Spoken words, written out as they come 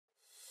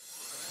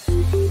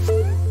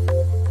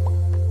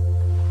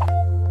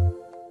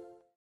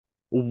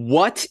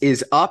What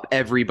is up,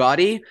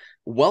 everybody?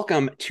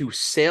 Welcome to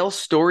Sales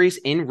Stories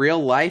in Real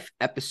Life,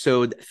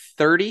 episode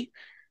 30.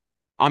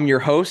 I'm your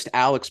host,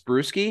 Alex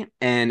Bruschi,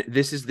 and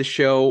this is the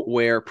show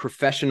where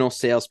professional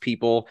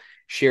salespeople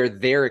share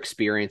their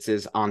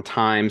experiences on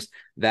times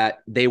that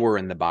they were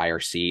in the buyer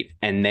seat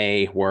and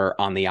they were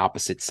on the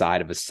opposite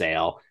side of a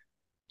sale.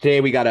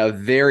 Today, we got a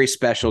very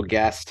special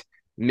guest,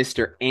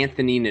 Mr.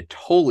 Anthony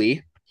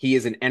Natoli. He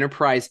is an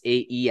enterprise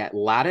AE at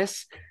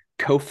Lattice,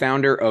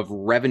 co-founder of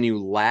Revenue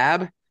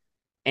Lab.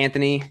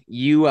 Anthony,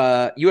 you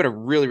had a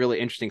really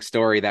interesting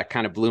story that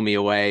kind of blew me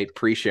away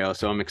pre-show,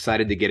 so I'm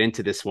excited to get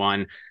into this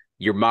one.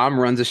 Your mom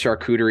runs a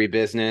charcuterie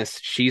business.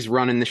 She's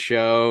running the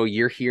show.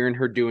 You're hearing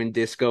her doing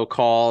disco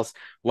calls.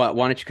 Why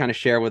don't you kind of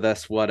share with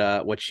us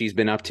what she's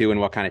been up to and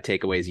what kind of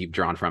takeaways you've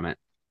drawn from it?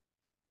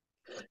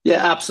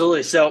 Yeah,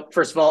 absolutely. So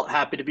first of all,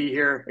 happy to be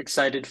here,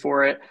 excited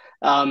for it.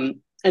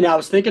 And I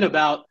was thinking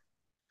about,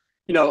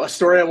 a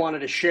story I wanted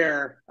to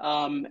share.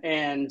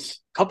 And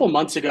a couple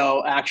months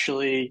ago,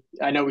 actually,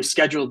 I know we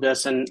scheduled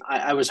this and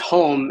I was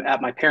home at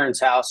my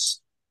parents'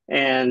 house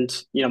and,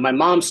 my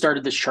mom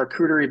started this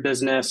charcuterie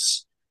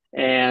business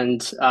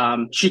and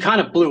she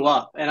kind of blew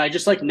up and I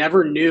just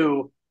never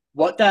knew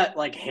what that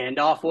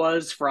handoff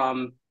was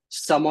from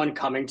someone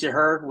coming to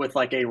her with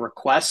a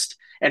request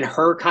and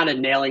her kind of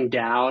nailing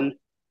down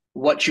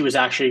what she was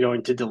actually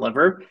going to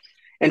deliver.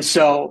 And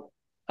so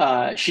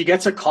she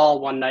gets a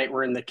call one night.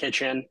 We're in the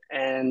kitchen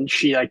and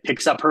she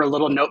picks up her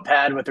little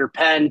notepad with her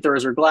pen,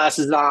 throws her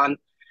glasses on.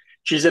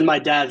 She's in my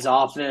dad's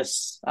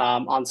office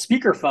on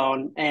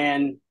speakerphone.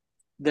 And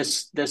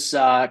this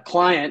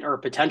client or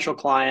potential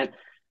client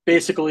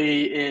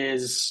basically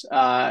is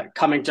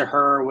coming to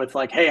her with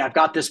hey, I've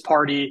got this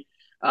party.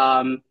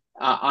 I'm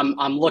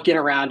looking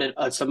around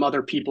at some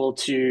other people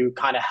to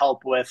kind of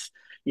help with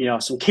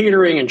some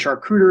catering and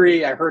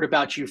charcuterie. I heard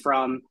about you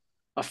from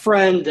a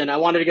friend and I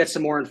wanted to get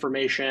some more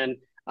information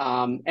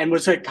and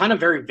was kind of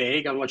very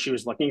vague on what she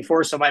was looking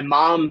for. So my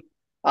mom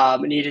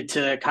needed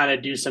to kind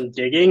of do some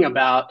digging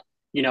about,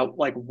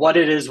 what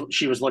it is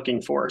she was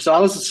looking for. So I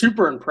was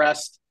super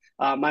impressed.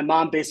 My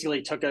mom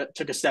basically took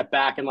a step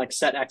back and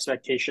set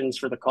expectations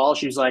for the call.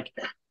 She was like,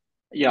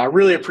 I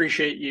really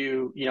appreciate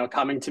you,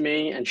 coming to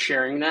me and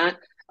sharing that.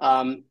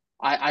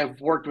 I've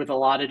worked with a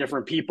lot of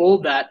different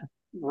people that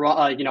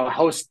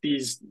host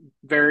these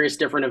various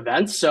different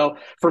events. So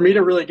for me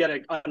to really get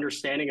an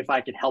understanding if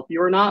I could help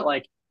you or not,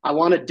 I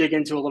want to dig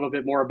into a little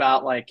bit more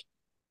about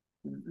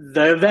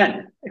the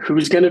event,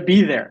 who's going to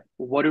be there,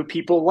 what do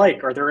people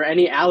like, are there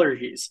any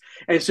allergies?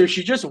 And so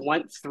she just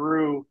went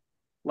through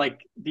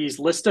these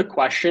list of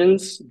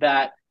questions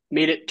that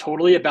made it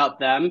totally about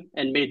them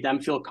and made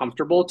them feel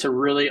comfortable to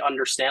really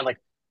understand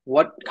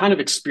what kind of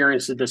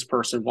experience did this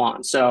person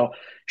want. So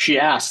she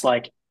asked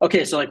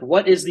okay, so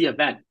what is the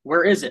event?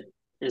 Where is it?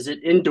 Is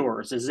it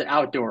indoors? Is it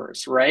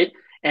outdoors? Right.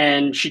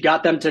 And she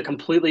got them to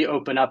completely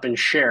open up and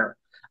share.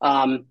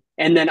 And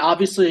then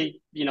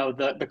obviously,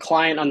 the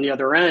client on the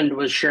other end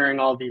was sharing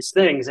all these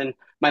things. And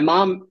my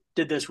mom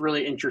did this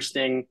really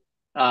interesting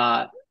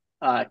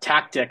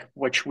tactic,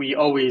 which we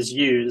always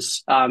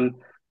use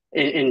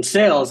in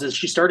sales, is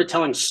she started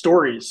telling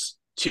stories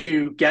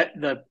to get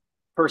the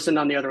person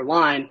on the other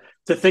line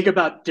to think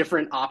about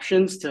different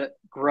options to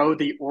grow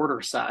the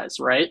order size,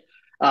 right?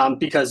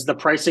 Because the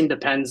pricing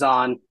depends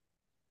on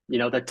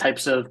the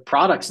types of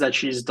products that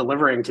she's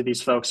delivering to these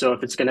folks. So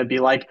if it's going to be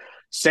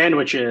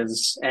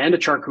sandwiches and a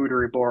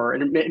charcuterie board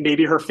and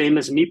maybe her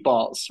famous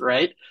meatballs,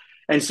 right?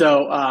 And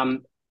so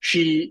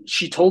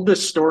she told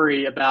this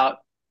story about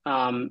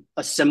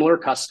a similar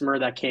customer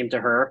that came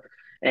to her,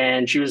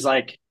 and she was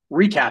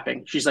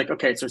recapping. She's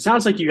okay, so it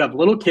sounds like you have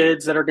little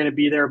kids that are going to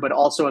be there, but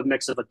also a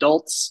mix of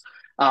adults.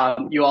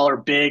 You all are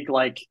big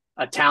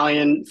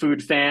Italian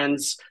food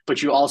fans,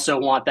 but you also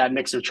want that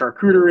mix of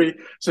charcuterie.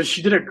 So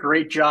she did a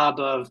great job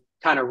of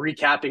kind of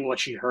recapping what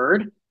she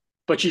heard.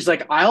 But she's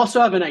I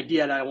also have an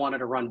idea that I wanted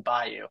to run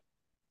by you.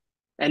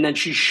 And then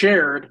she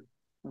shared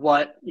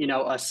what,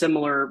 a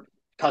similar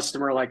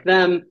customer like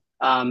them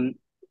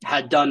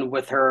had done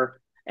with her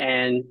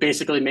and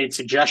basically made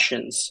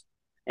suggestions.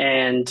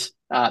 And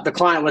the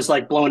client was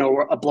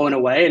blown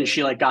away, and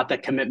she got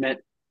that commitment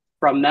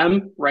from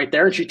them right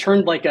there. And she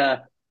turned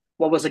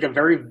what was a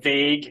very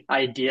vague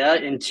idea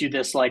into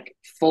this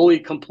fully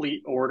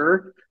complete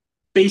order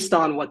based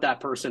on what that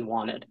person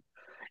wanted.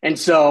 And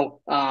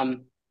so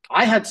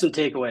I had some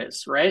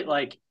takeaways, right?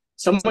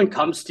 Someone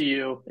comes to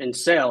you in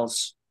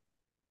sales,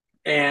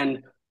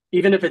 and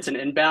even if it's an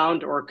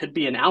inbound or it could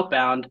be an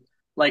outbound,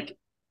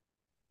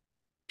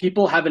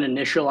 people have an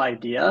initial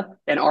idea,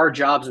 and our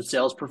jobs as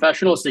sales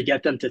professionals to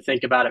get them to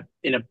think about it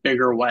in a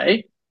bigger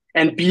way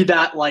and be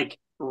that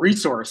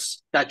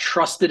resource, that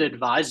trusted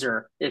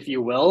advisor, if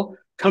you will,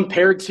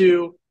 compared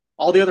to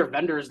all the other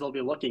vendors they'll be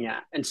looking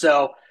at. And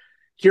so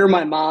here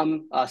my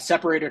mom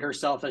separated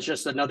herself as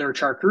just another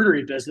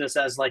charcuterie business,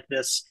 as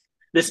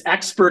this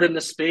expert in the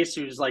space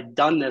who's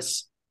done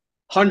this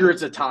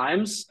hundreds of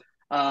times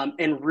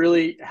and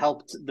really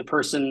helped the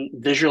person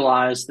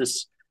visualize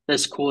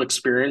this cool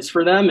experience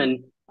for them.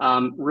 And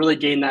really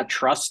gain that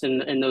trust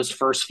in those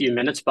first few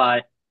minutes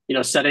by,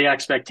 setting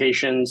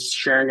expectations,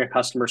 sharing a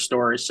customer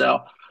story. So,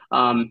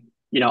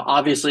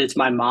 obviously it's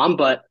my mom,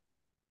 but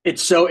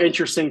it's so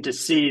interesting to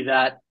see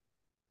that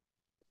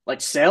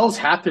like sales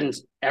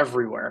happens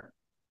everywhere,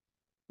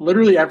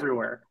 literally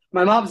everywhere.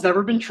 My mom's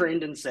never been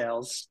trained in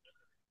sales.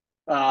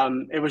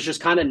 It was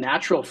just kind of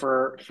natural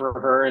for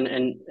her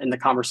and the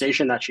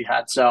conversation that she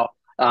had. So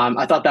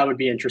I thought that would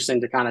be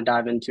interesting to kind of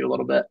dive into a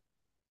little bit.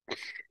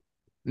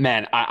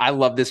 Man, I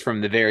love this from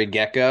the very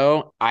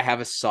get-go. I have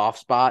a soft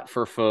spot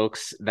for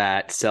folks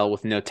that sell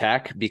with no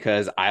tech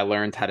because I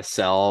learned how to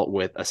sell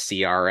with a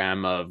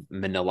CRM of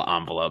manila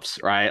envelopes,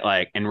 right?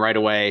 Like, and right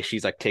away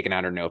she's like taking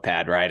out her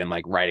notepad, right? And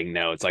like writing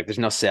notes. Like there's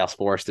no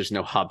Salesforce, there's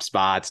no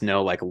HubSpots,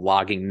 no like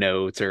logging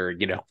notes or,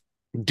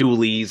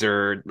 doolies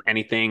or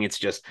anything. It's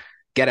just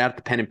get out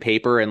the pen and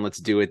paper and let's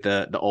do it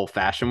the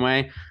old-fashioned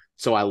way.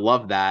 So I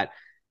love that.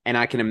 And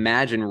I can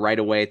imagine right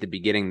away at the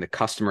beginning, the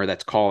customer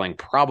that's calling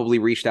probably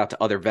reached out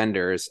to other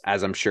vendors,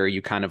 as I'm sure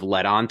you kind of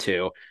led on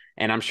to.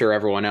 And I'm sure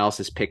everyone else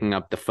is picking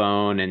up the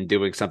phone and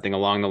doing something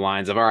along the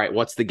lines of, all right,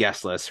 what's the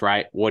guest list,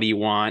 right? What do you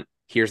want?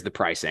 Here's the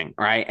pricing,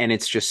 right? And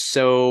it's just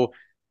so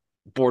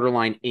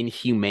borderline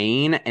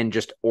inhumane and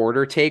just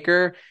order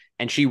taker.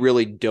 And she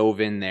really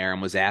dove in there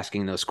and was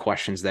asking those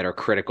questions that are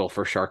critical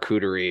for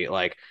charcuterie,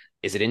 like,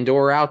 is it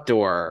indoor or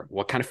outdoor?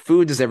 What kind of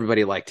food does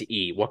everybody like to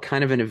eat? What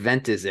kind of an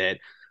event is it?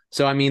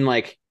 So, I mean,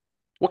 like,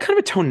 what kind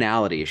of a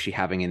tonality is she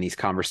having in these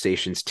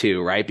conversations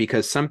too, right?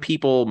 Because some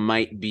people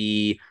might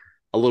be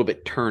a little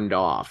bit turned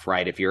off,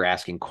 right? If you're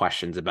asking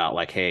questions about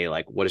like, hey,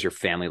 like, what does your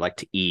family like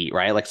to eat,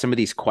 right? Like some of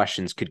these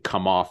questions could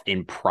come off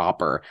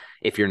improper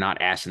if you're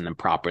not asking them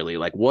properly.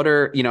 Like what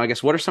are, I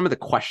guess, what are some of the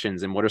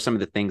questions and what are some of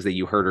the things that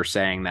you heard her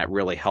saying that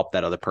really helped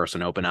that other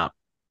person open up?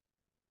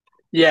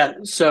 Yeah,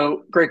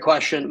 so great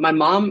question. My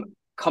mom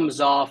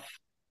comes off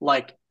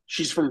like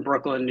she's from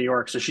Brooklyn, New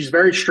York, so she's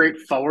very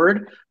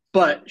straightforward,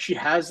 but she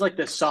has like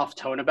this soft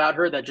tone about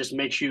her that just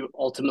makes you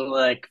ultimately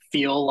like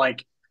feel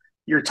like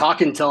you're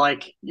talking to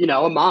like,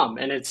 a mom,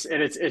 and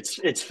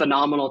it's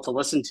phenomenal to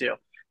listen to.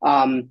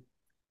 Um,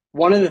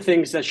 One of the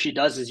things that she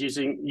does is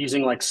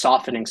using like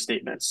softening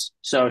statements.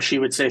 So she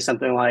would say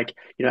something like,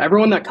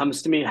 everyone that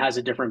comes to me has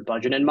a different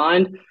budget in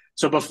mind.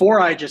 So before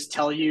I just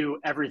tell you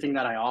everything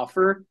that I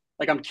offer,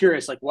 like I'm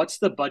curious, like what's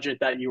the budget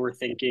that you were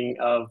thinking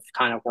of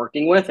kind of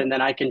working with, and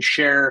then I can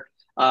share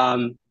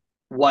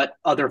what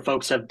other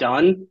folks have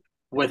done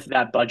with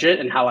that budget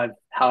and how I've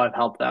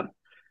helped them.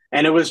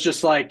 And it was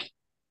just like,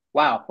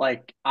 wow,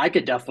 like I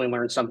could definitely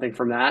learn something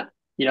from that.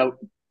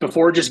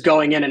 Before just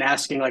going in and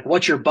asking like,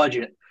 what's your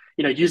budget?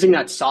 Using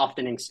that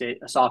softening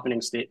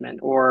statement,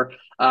 or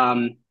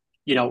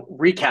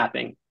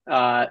recapping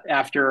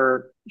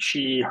after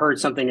she heard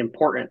something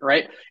important,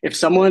 right? If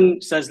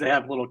someone says they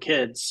have little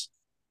kids,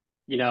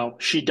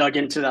 she dug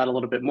into that a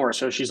little bit more.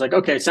 So she's like,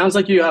 okay, it sounds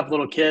like you have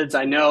little kids.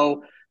 I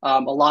know a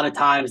lot of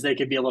times they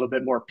could be a little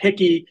bit more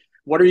picky.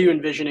 What are you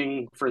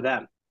envisioning for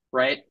them?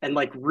 Right. And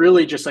like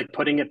really just like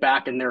putting it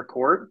back in their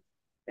court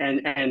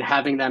and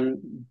having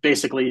them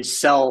basically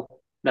sell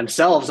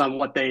themselves on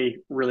what they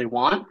really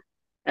want.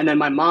 And then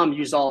my mom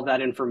used all of that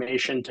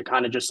information to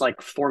kind of just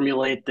like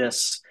formulate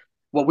this,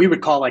 what we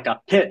would call like a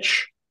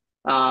pitch.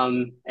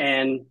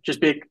 And just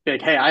big,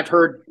 hey, I've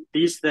heard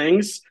these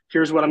things.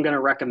 Here's what I'm going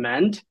to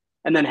recommend.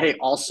 And then, hey,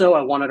 also,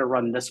 I wanted to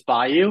run this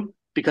by you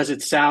because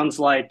it sounds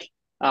like,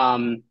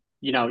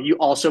 you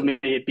also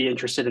may be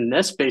interested in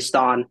this based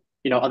on,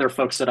 other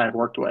folks that I've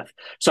worked with.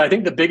 So I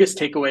think the biggest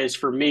takeaways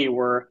for me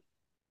were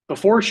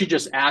before she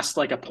just asked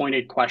like a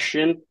pointed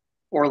question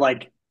or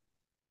like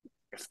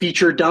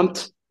feature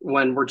dumped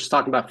when we're just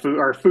talking about food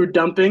or food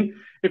dumping,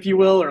 if you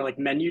will, or like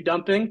menu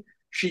dumping,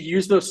 she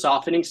used those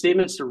softening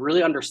statements to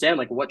really understand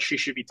like what she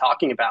should be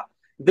talking about.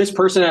 If this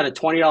person had a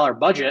 $20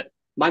 budget,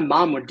 my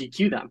mom would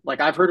DQ them.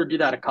 Like I've heard her do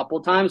that a couple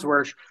of times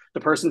where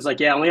the person's like,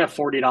 yeah, I only have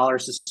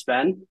 $40 to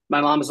spend.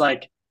 My mom's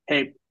like,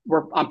 hey,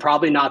 I'm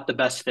probably not the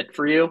best fit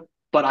for you,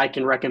 but I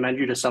can recommend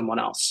you to someone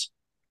else.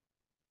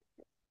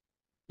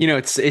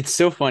 It's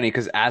so funny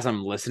because as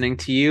I'm listening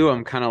to you,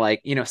 I'm kind of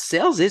like,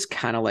 sales is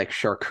kind of like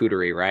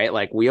charcuterie, right?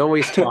 Like we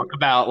always talk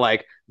about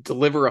like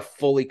deliver a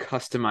fully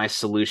customized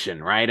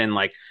solution, right? And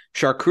like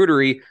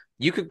charcuterie,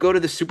 you could go to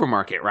the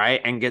supermarket,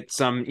 right? And get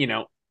some,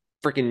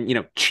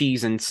 freaking,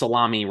 cheese and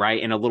salami,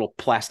 right? In a little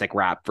plastic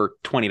wrap for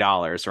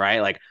 $20,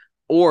 right? Like,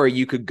 or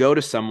you could go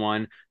to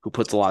someone who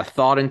puts a lot of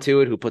thought into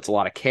it, who puts a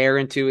lot of care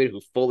into it,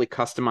 who fully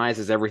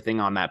customizes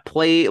everything on that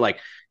plate. Like,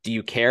 do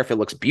you care if it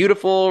looks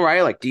beautiful,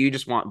 right? Like, do you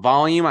just want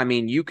volume? I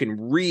mean, you can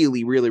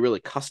really, really,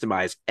 really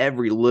customize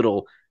every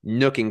little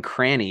nook and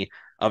cranny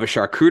of a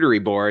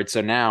charcuterie board.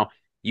 So now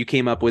you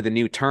came up with a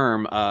new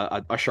term,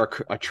 a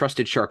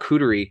trusted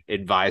charcuterie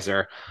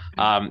advisor.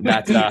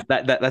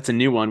 That's a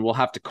new one. We'll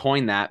have to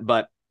coin that,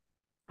 but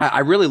I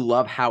really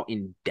love how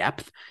in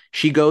depth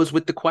she goes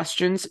with the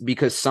questions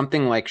because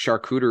something like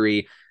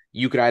charcuterie,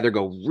 you could either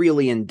go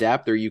really in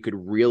depth or you could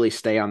really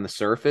stay on the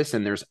surface.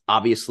 And there's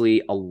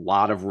obviously a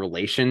lot of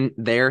relation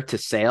there to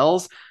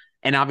sales.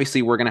 And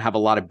obviously, we're going to have a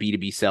lot of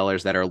B2B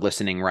sellers that are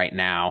listening right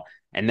now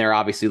and they're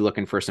obviously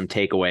looking for some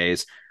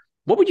takeaways.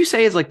 What would you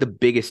say is like the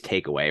biggest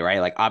takeaway, right?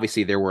 Like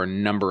obviously there were a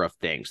number of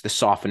things, the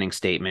softening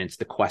statements,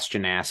 the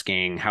question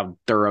asking, how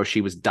thorough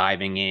she was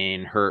diving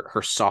in,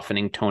 her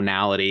softening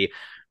tonality.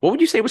 What would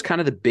you say was kind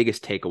of the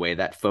biggest takeaway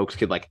that folks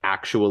could like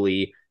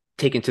actually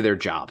take into their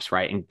jobs,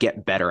 right? And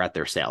get better at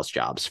their sales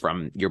jobs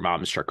from your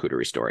mom's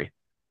charcuterie story?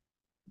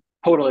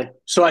 Totally.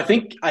 So I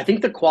think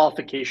the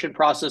qualification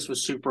process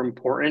was super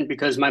important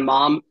because my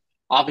mom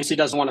obviously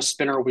doesn't want to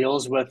spin her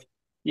wheels with,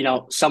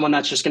 someone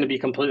that's just going to be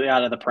completely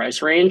out of the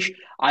price range.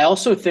 I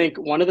also think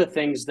one of the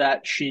things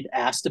that she'd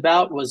asked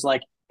about was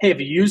like, hey,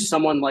 have you used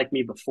someone like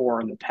me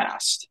before in the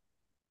past?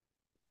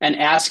 And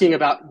asking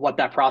about what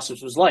that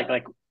process was like.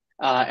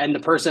 And the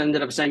person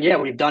ended up saying, yeah,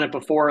 we've done it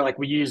before. Like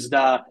we used,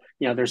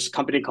 there's a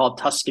company called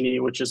Tuscany,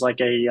 which is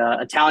like a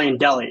Italian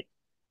deli.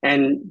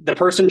 And the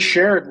person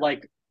shared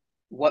like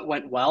what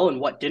went well and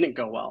what didn't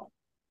go well.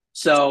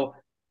 So,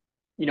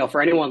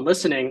 for anyone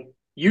listening,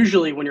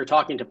 usually when you're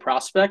talking to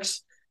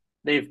prospects,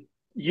 they've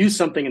used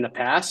something in the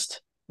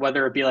past,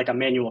 whether it be like a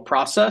manual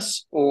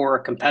process or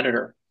a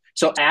competitor.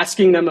 So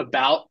asking them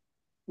about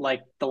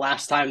like the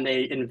last time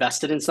they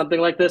invested in something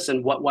like this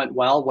and what went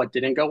well, what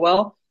didn't go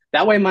well.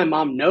 That way my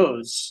mom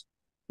knows,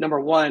 number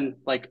one,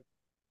 like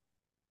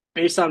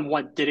based on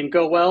what didn't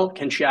go well,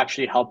 can she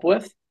actually help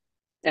with?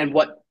 And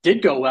what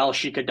did go well,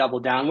 she could double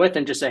down with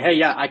and just say, hey,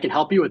 yeah, I can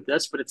help you with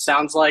this, but it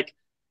sounds like,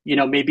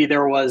 maybe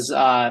there was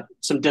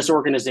some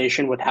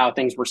disorganization with how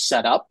things were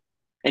set up.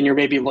 And you're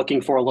maybe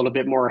looking for a little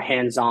bit more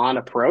hands-on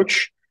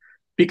approach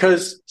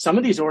because some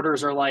of these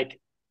orders are like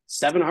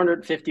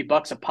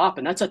 $750 a pop.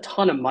 And that's a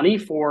ton of money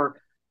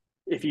for,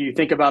 if you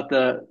think about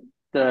the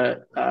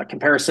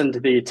comparison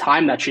to the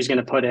time that she's going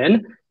to put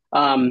in.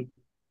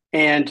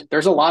 And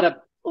there's a lot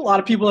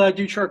of people that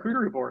do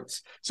charcuterie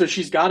boards, so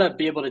she's got to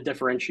be able to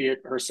differentiate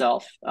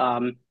herself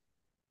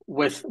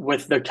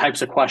with the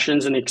types of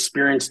questions and the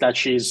experience that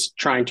she's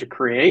trying to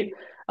create.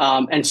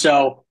 And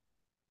so,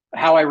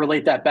 how I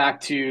relate that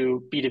back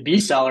to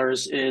B2B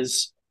sellers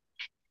is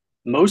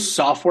most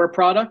software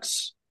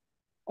products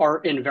are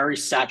in very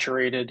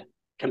saturated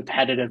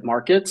competitive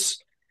markets.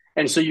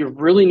 And so you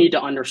really need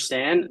to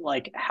understand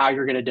like how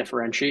you're going to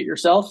differentiate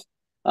yourself.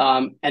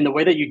 And the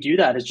way that you do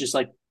that is just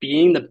like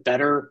being the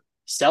better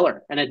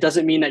seller. And it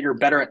doesn't mean that you're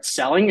better at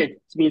selling.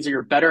 It means that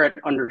you're better at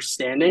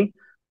understanding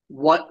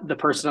what the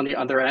person on the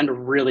other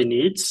end really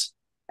needs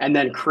and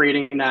then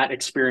creating that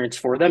experience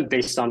for them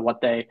based on what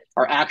they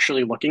are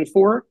actually looking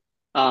for,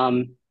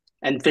 and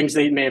things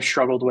they may have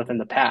struggled with in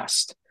the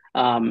past.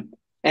 And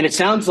it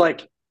sounds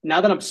like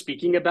now that I'm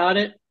speaking about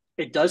it,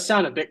 it does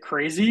sound a bit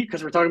crazy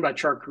because we're talking about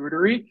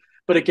charcuterie.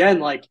 But again,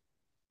 like,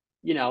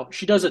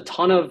 she does a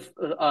ton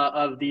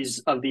of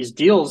these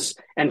deals,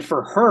 and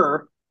for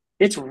her,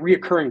 it's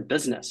reoccurring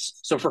business.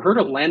 So for her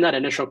to land that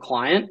initial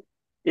client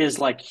is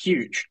like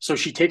huge. So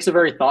she takes a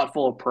very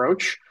thoughtful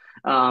approach,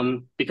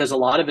 because a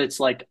lot of it's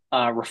like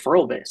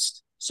referral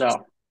based.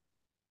 So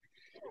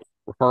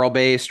Referral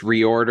based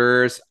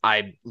reorders.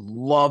 I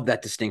love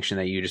that distinction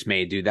that you just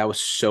made, dude. That was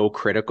so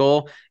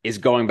critical. Is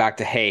going back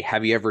to, hey,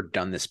 have you ever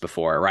done this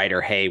before? Right.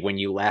 Or, hey, when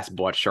you last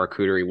bought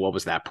charcuterie, what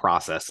was that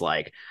process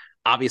like?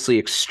 Obviously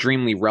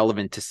extremely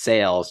relevant to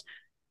sales,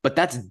 but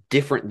that's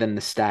different than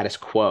the status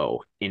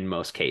quo in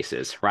most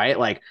cases, right?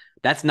 Like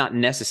that's not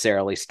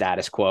necessarily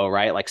status quo,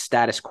 right? Like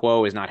status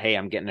quo is not, hey,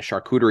 I'm getting a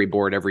charcuterie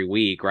board every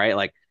week, right?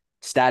 Like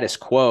status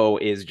quo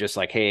is just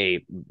like,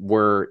 hey,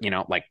 we're,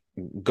 like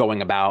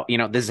going about,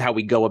 this is how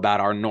we go about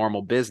our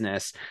normal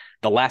business.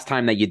 The last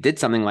time that you did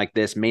something like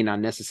this may not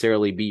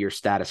necessarily be your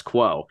status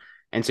quo.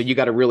 And so you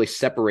got to really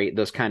separate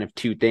those kind of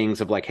two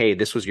things of like, hey,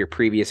 this was your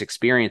previous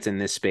experience in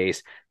this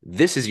space.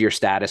 This is your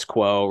status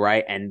quo,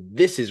 right? And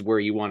this is where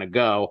you want to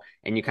go.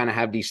 And you kind of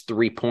have these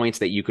 3 points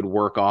that you could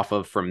work off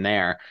of from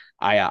there.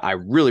 I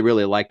really,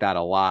 really like that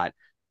a lot.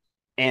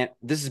 And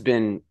this has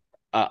been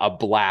a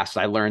blast.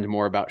 I learned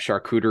more about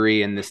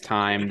charcuterie in this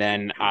time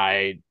than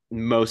I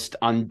most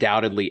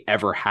undoubtedly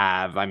ever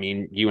have. I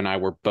mean, you and I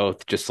were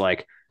both just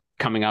like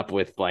coming up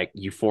with like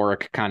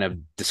euphoric kind of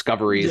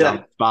discoveries on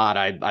the spot.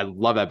 I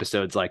love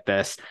episodes like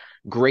this.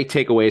 Great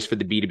takeaways for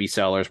the B2B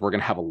sellers. We're going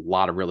to have a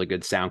lot of really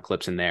good sound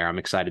clips in there. I'm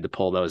excited to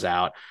pull those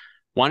out.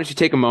 Why don't you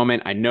take a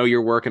moment? I know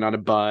you're working on a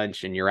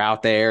bunch and you're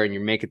out there and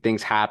you're making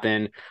things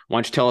happen. Why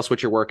don't you tell us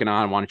what you're working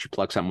on? Why don't you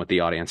plug something with the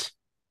audience?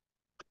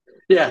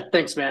 Yeah,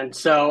 thanks, man.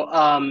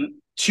 So,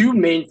 two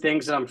main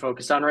things that I'm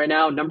focused on right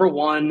now. Number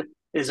one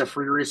is a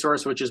free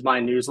resource, which is my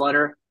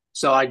newsletter.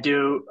 So I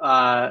do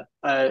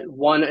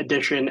one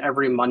edition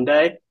every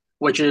Monday,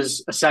 which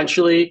is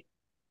essentially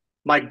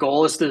my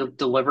goal is to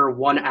deliver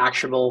one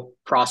actionable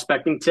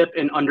prospecting tip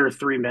in under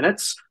 3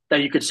 minutes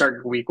that you could start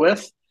your week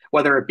with,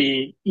 whether it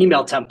be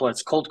email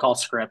templates, cold call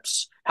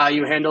scripts, how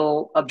you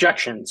handle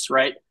objections,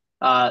 right?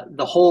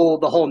 The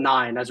whole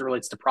nine as it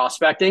relates to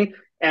prospecting.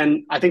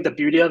 And I think the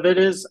beauty of it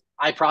is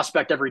I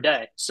prospect every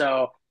day.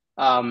 So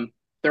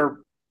they're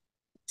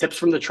tips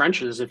from the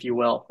trenches, if you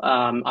will.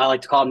 I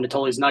like to call them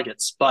Natoli's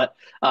nuggets, but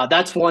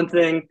that's one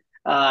thing.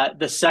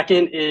 The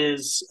second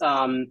is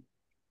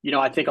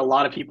I think a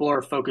lot of people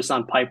are focused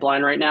on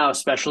pipeline right now,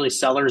 especially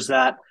sellers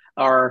that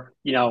are,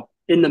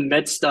 in the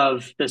midst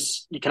of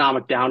this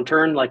economic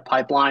downturn. Like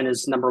pipeline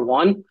is number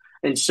one.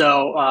 And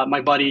so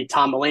my buddy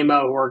Tom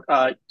Malemo,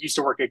 who used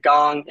to work at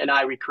Gong, and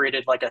we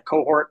created like a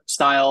cohort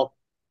style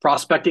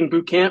prospecting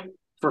boot camp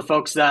for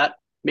folks that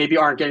maybe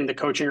aren't getting the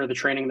coaching or the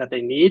training that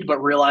they need, but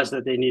realize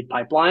that they need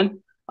pipeline.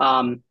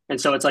 And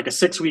so it's like a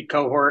 6-week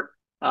cohort.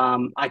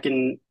 I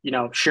can,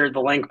 share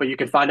the link, but you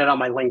can find it on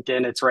my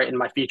LinkedIn. It's right in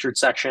my featured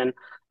section.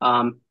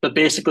 But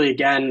basically,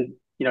 again,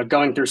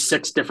 going through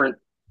 6 different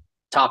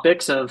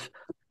topics of,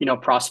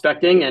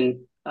 prospecting and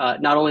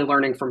not only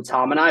learning from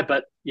Tom and I,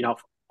 but,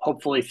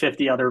 hopefully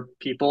 50 other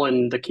people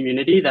in the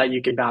community that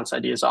you can bounce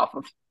ideas off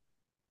of.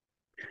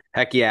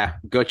 Heck yeah.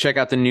 Go check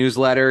out the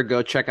newsletter.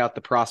 Go check out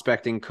the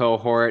prospecting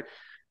cohort.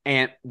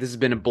 And this has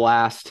been a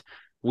blast.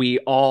 We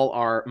all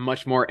are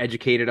much more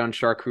educated on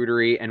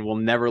charcuterie and will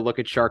never look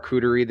at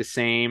charcuterie the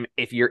same.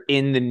 If you're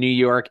in the New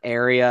York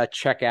area,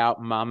 check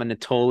out Mama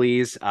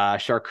Natoli's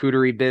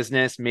charcuterie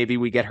business. Maybe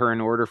we get her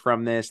an order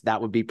from this.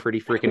 That would be pretty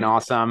freaking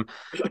awesome.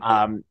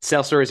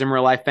 Sales Stories in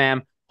Real Life,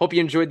 fam. Hope you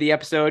enjoyed the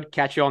episode.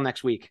 Catch you all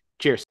next week.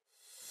 Cheers.